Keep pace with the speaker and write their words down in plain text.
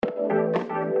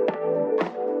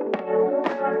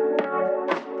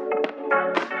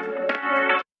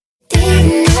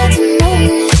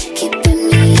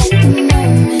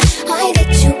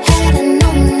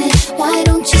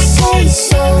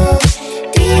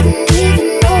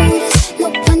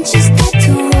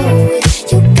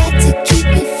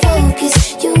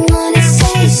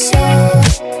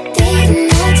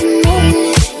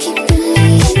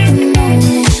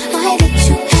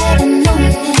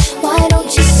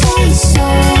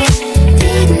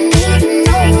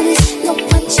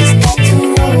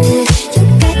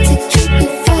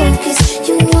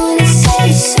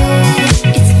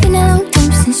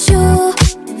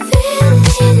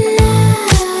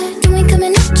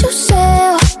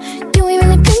yourself. You ain't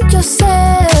really been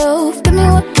yourself. Tell me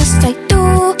what must I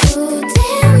do?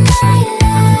 Damn my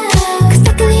love. Cause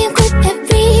luckily I'm good at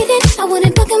reading. I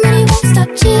wouldn't bug him and he won't stop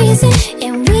cheesing.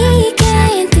 And we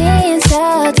can dance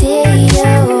all day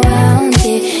around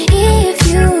it. If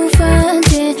you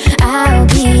frontin', I'll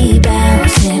be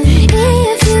bouncing.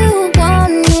 If you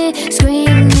want it,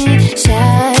 screaming,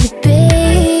 shout it,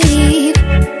 babe.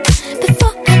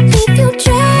 Before I leave you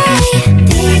dry,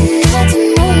 didn't have to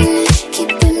moan it,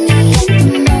 keeping me in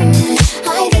the moment.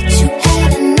 I that you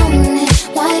hadn't known it,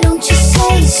 why don't you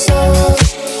say so?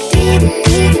 Didn't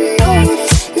even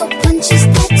notice, no punches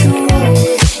that to roll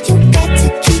it. You got to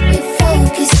keep me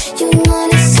focused, you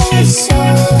wanna say so.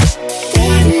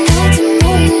 Didn't have to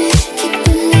moan it,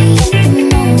 keeping me in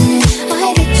the moment.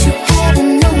 I that you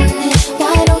hadn't known it,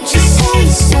 why don't you say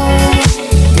so?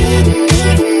 Didn't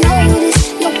even notice,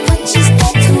 no punches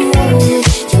that to roll it.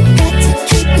 You got to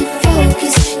keep me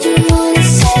focused, you wanna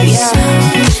say so.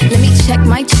 Let me check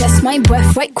my chest, my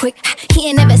breath right quick. He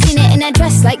ain't never seen it in a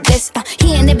dress like this.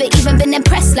 He ain't never even been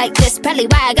impressed like this. Probably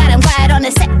why I got him quiet on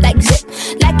the set like zip.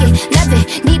 Like it, love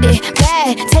it, need it,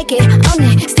 bad. Take it, own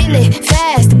it, steal it,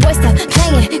 fast. The boy stop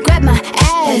playing, grab my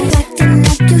ass. Acting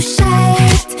like you shy.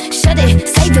 Shut it,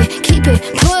 save it, keep it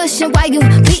pushing while you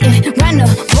beating round the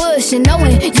bush and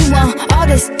knowing you want all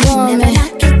this woman. Never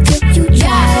knock it till you Yeah,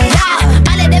 try. yeah.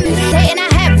 All of them saying I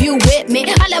have you with me.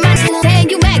 All of my saying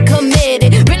you mad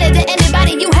committed. Really to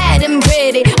anybody you had them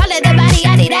pretty. All of the body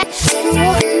I need that.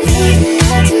 Didn't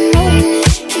have to moan it,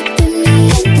 keeping me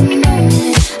in the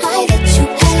moment. I that you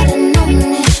hadn't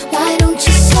known it, why don't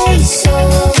you say so?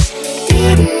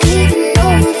 Didn't even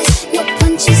notice, no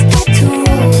punches that to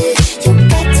roll it. You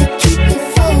got to keep me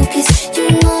focused, you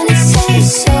wanna say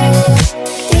so.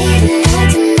 Didn't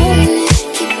have to moan it,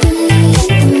 keeping me in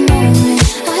the moment.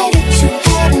 I that you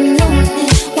hadn't known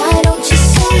it, why don't you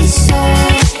say so?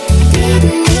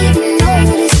 Didn't even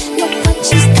notice, no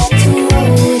punches that to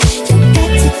roll it. You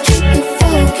got to keep me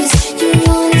focused, you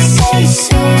wanna say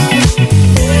so.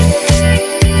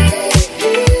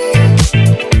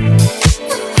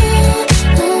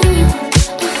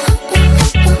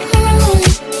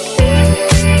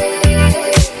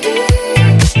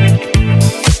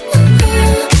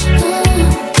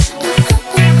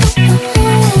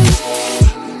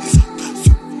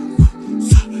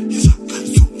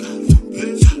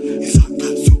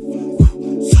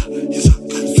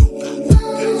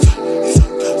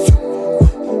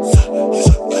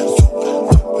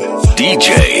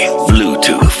 DJ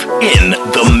Bluetooth in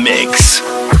the mix.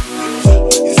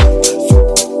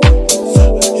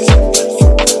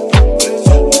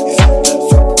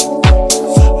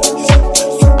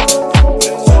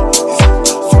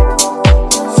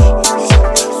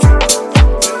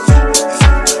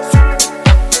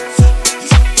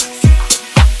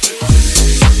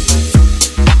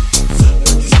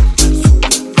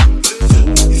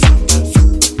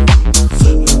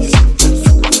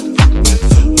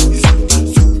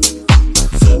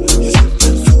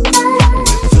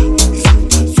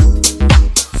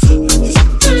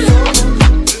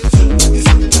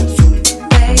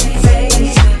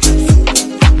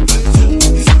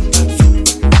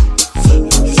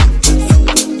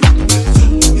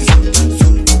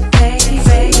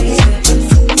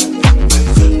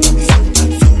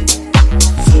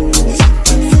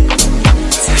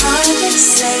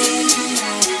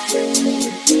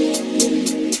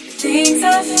 Things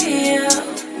I feel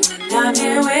when I'm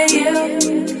here with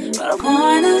you, but I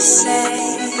wanna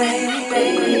say,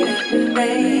 baby,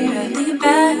 think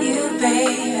about you,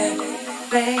 baby.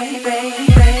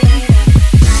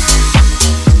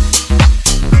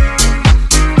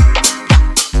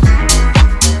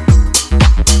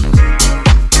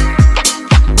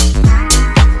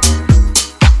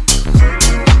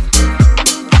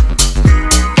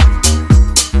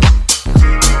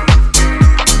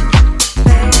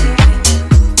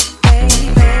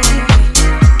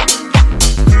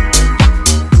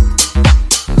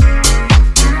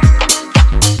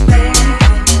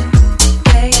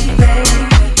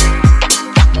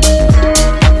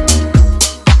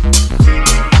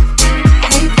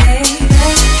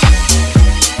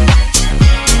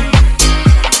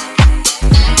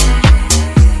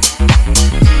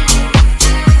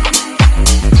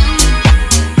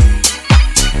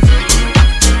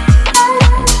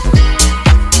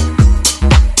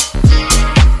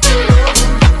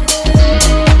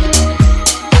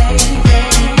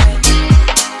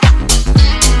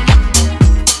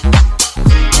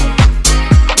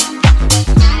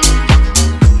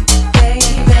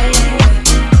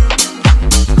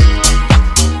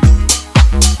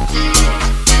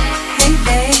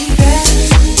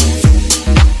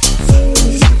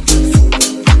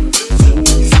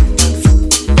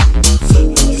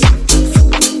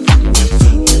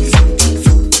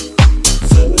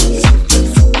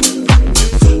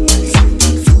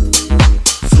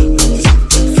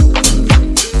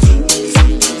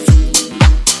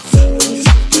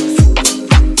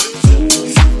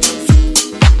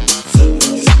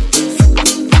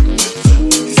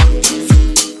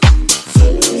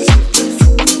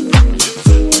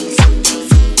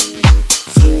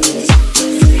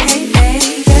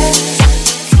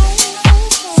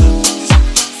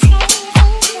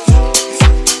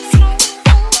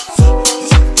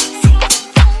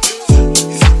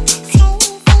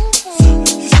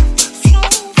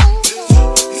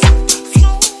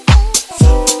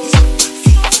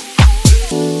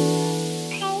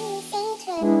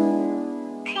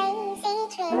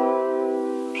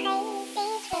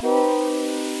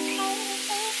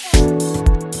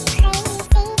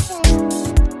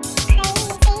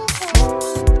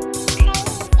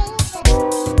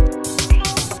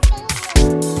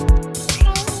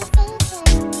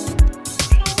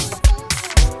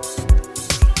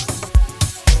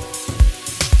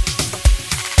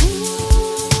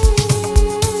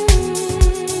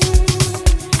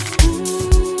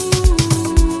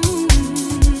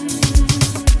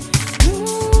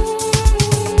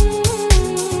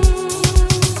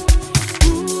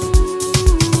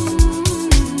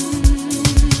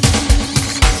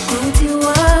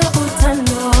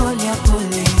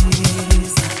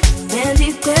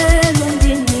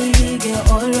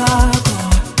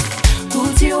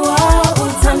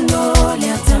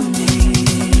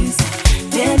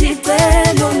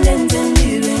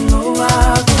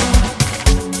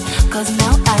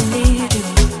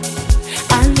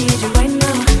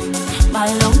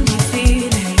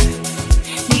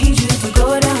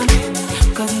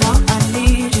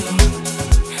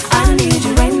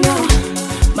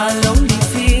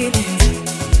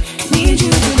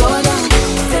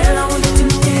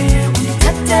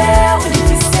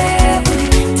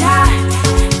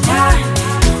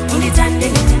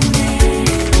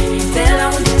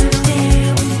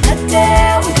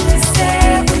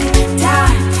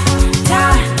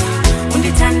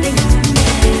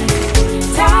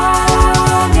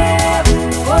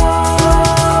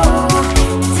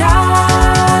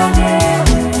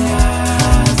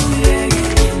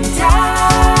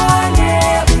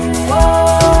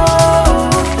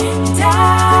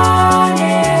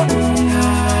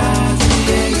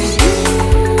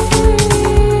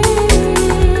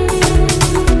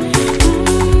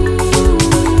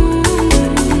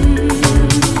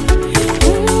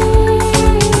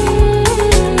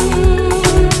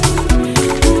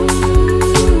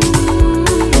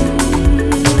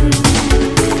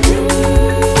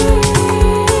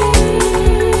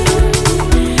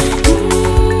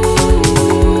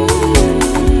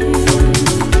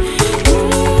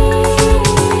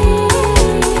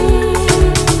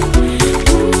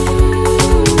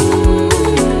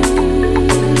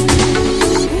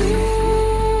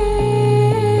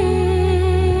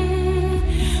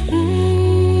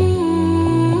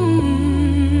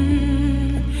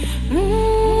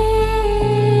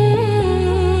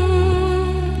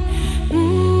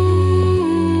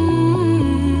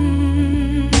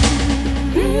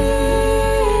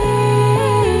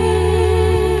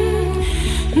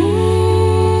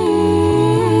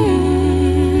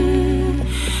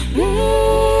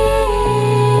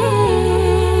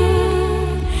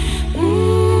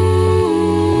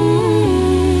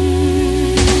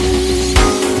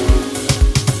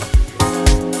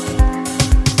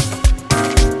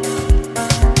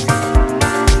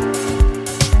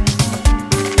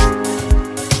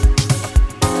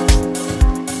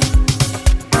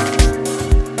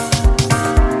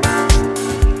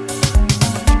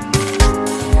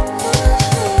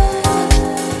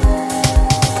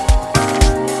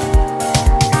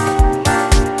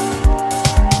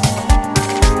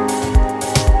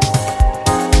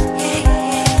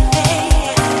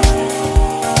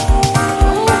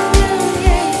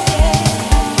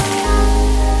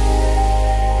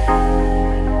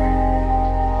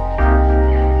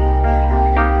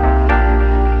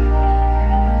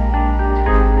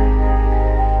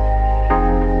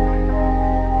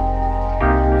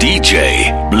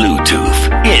 DJ Bluetooth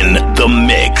in the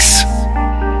mix.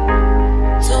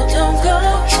 So don't go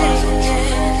changing.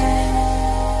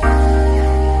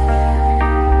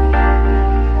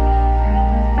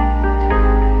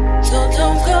 So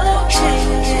don't go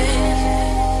changing.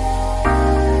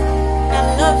 I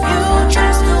love you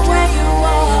just the way you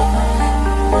are.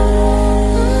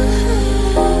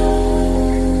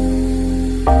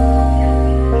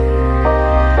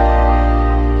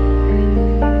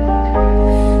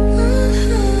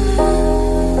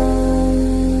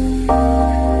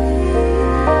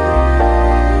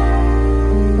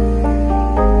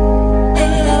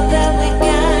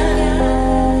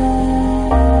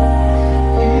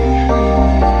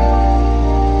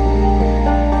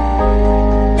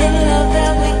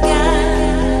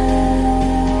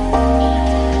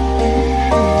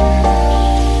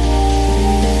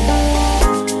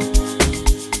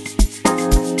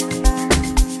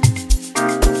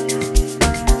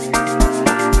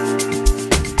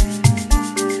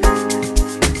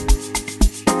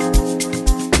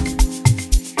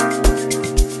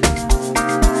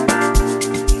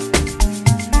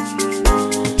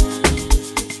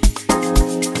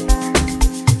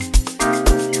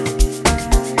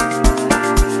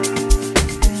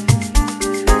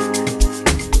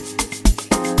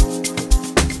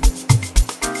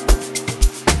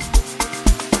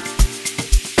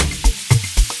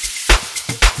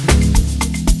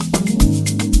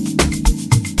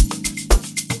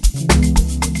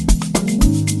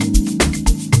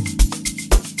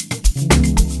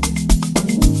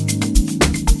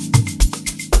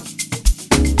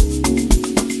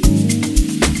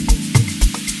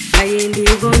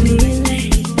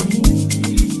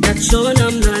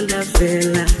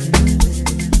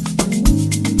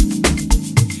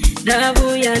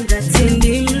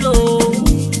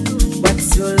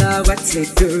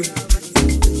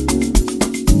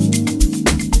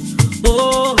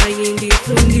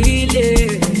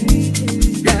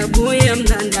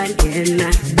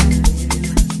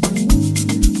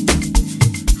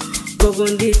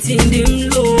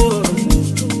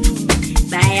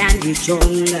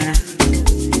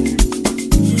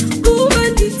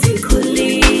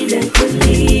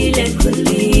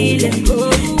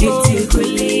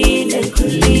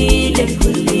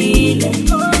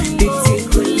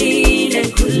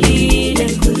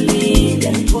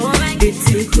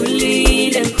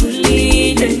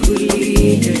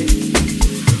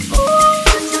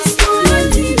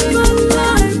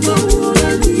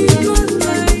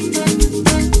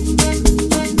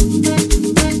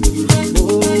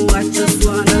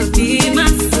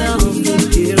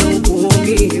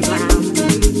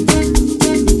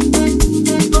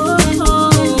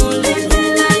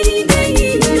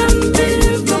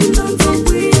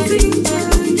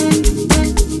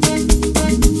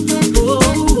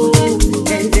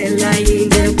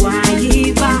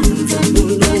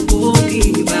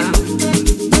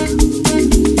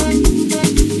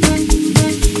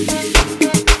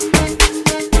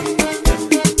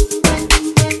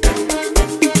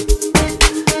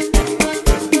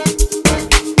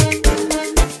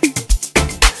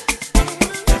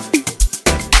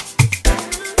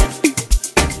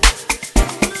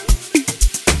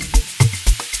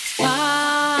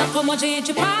 Como a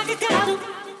gente paga caro,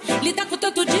 lidar com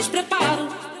tanto despreparo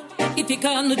e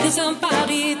ficar no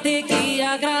desamparo e ter que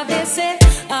agradecer.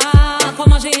 Ah,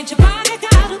 como a gente paga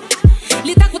caro,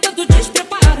 lidar com tanto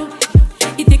despreparo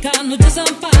e ficar no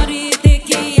desamparo e ter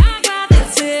que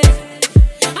agradecer.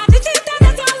 A gente tá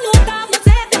nessa luta, mas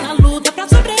é tá na luta pra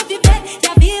sobreviver. E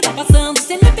a vida passando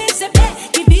sem nem perceber,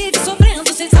 que vive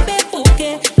sofrendo sem saber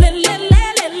porquê.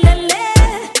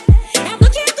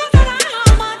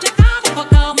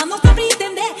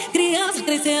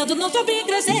 Não soube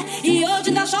crescer e hoje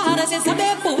ainda chora sem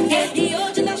saber porquê. E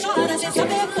hoje ainda chora sem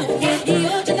saber porquê. E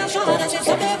hoje ainda chora sem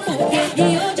saber porquê.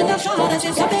 E hoje ainda chora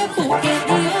sem saber porquê.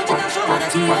 E hoje ainda chora,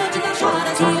 e hoje ainda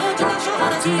chora, e hoje ainda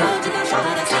chora, e hoje ainda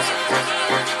chora,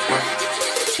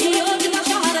 e hoje ainda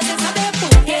chora sem saber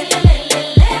porquê.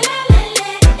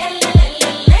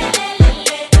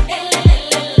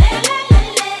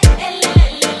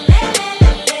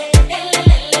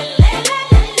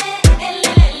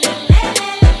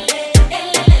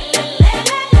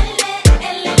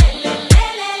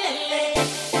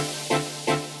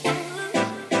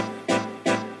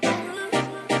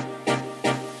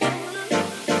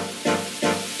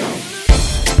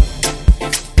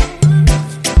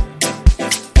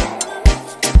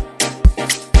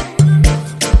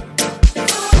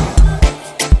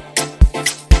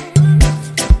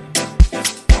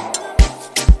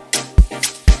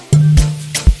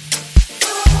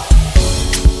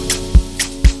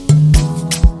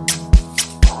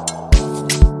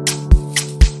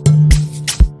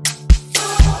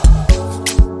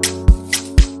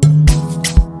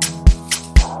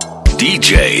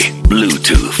 DJ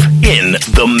Bluetooth in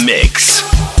the mix.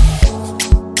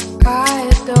 I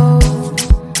don't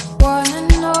wanna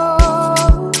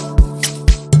know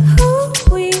who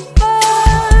we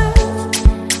are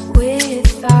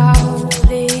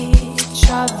without each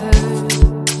other.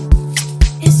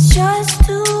 It's just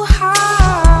too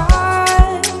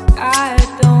hard. I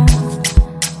don't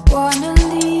wanna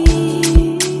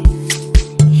leave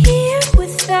here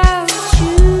without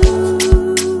you.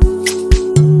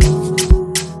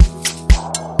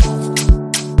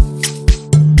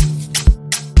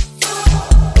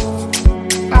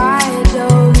 I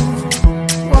don't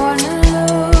wanna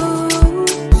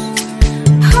lose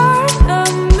part of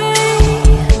me.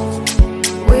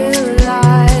 Will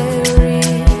I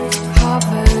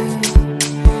recover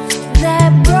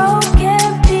that broken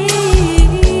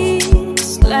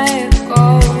piece? Let go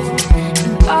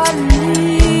and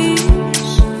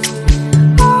unleash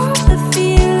all the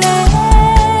feelings.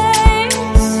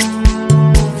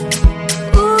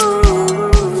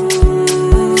 Ooh,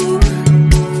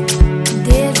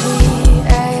 did we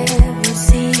ever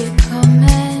see it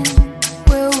coming?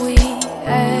 Will we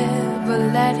ever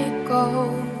let it go?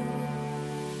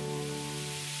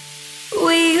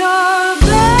 We are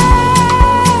buried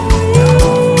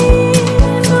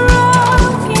in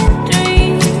broken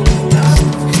dreams.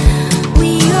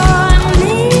 We are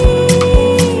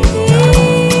leaving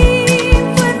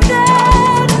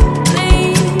without a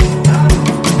blink.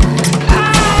 I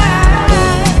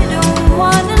don't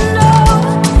wanna know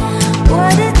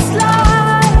what it's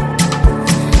like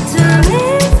to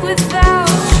live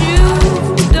without you.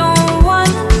 Don't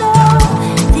wanna know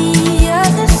the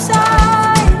other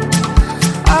side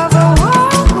of a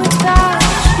world without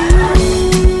you.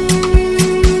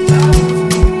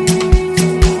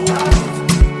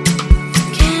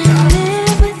 Can't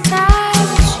live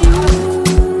without you.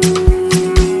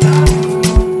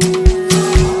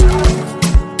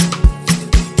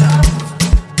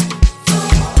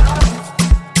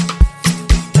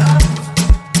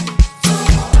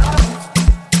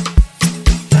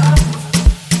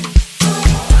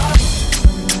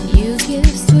 You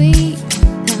give sweet,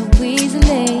 not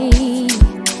easily.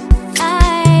 I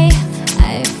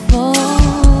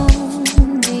fall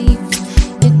deep.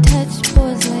 Your touch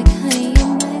pours like honey in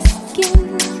my skin.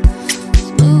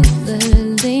 Smoother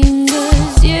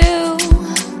lingers you.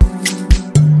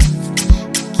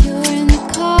 Curing the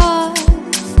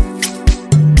cause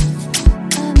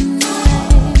of my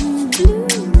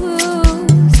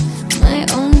blues, my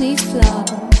only flaw.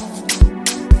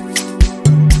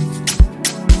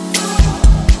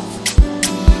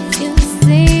 You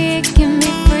see, it can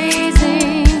be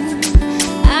freezing.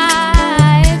 I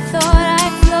thought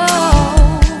I'd flow.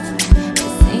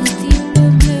 This ain't deeper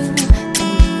blue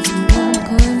than I'm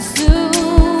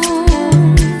consumed.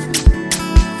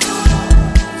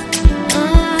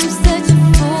 I'm such a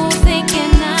fool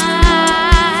thinking I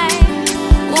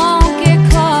won't get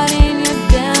caught in your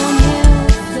downhill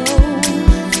flow.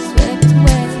 Swept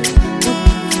away.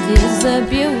 It is a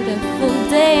beautiful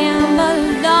day. I'm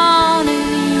alone in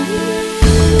you.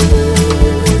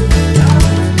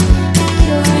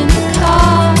 You're in the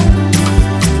car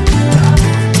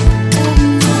of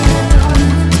my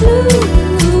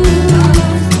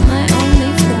blues, my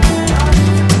only flaw.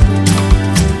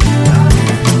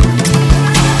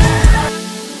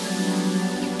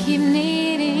 You keep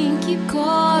needing, keep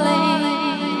calling.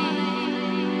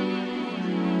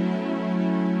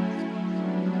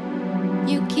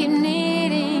 You keep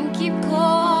needing, keep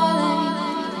calling.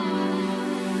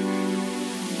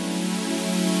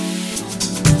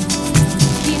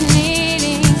 Keep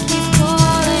needing, keep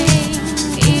calling,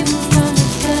 even from the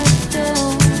shut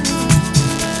door.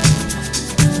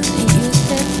 And you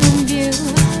step from view,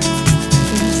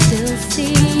 can still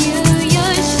see you.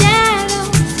 Your shadow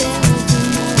tells me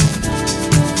more.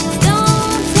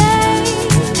 Don't take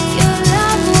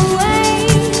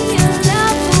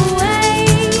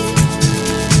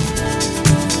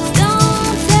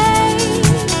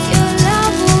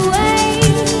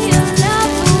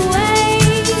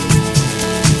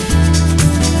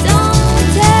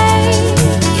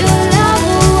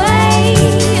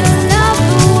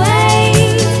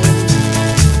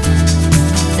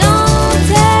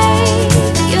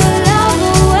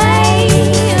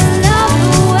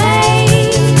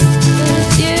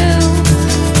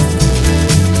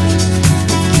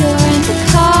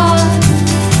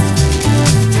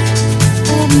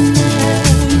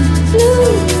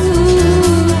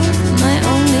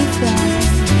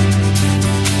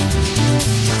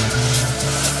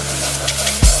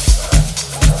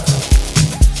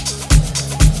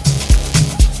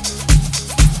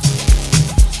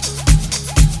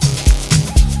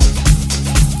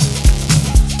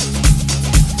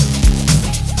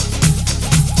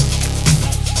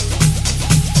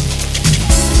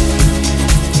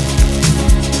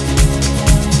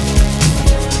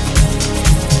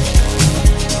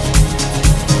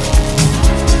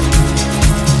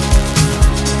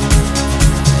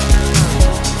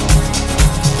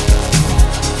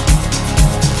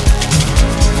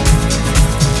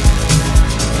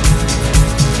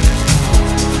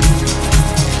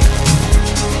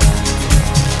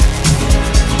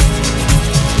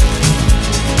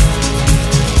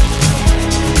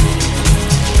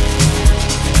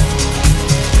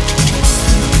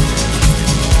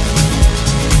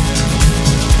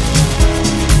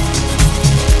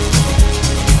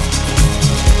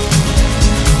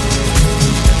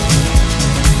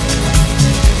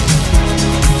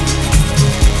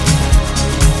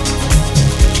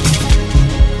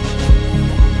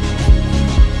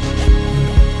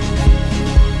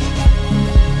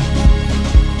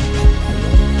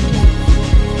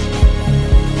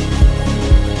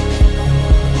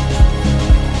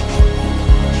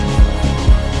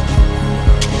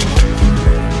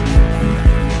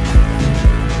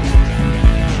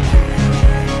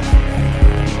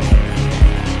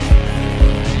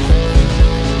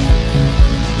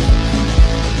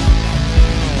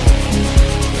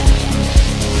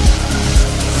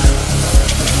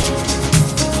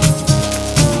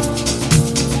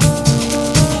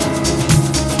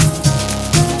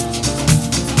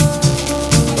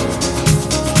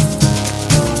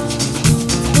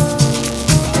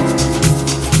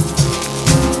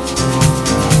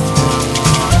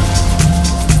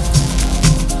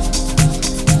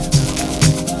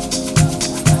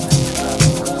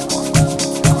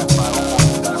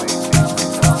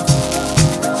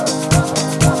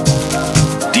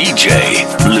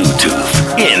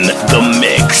in the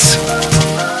mix.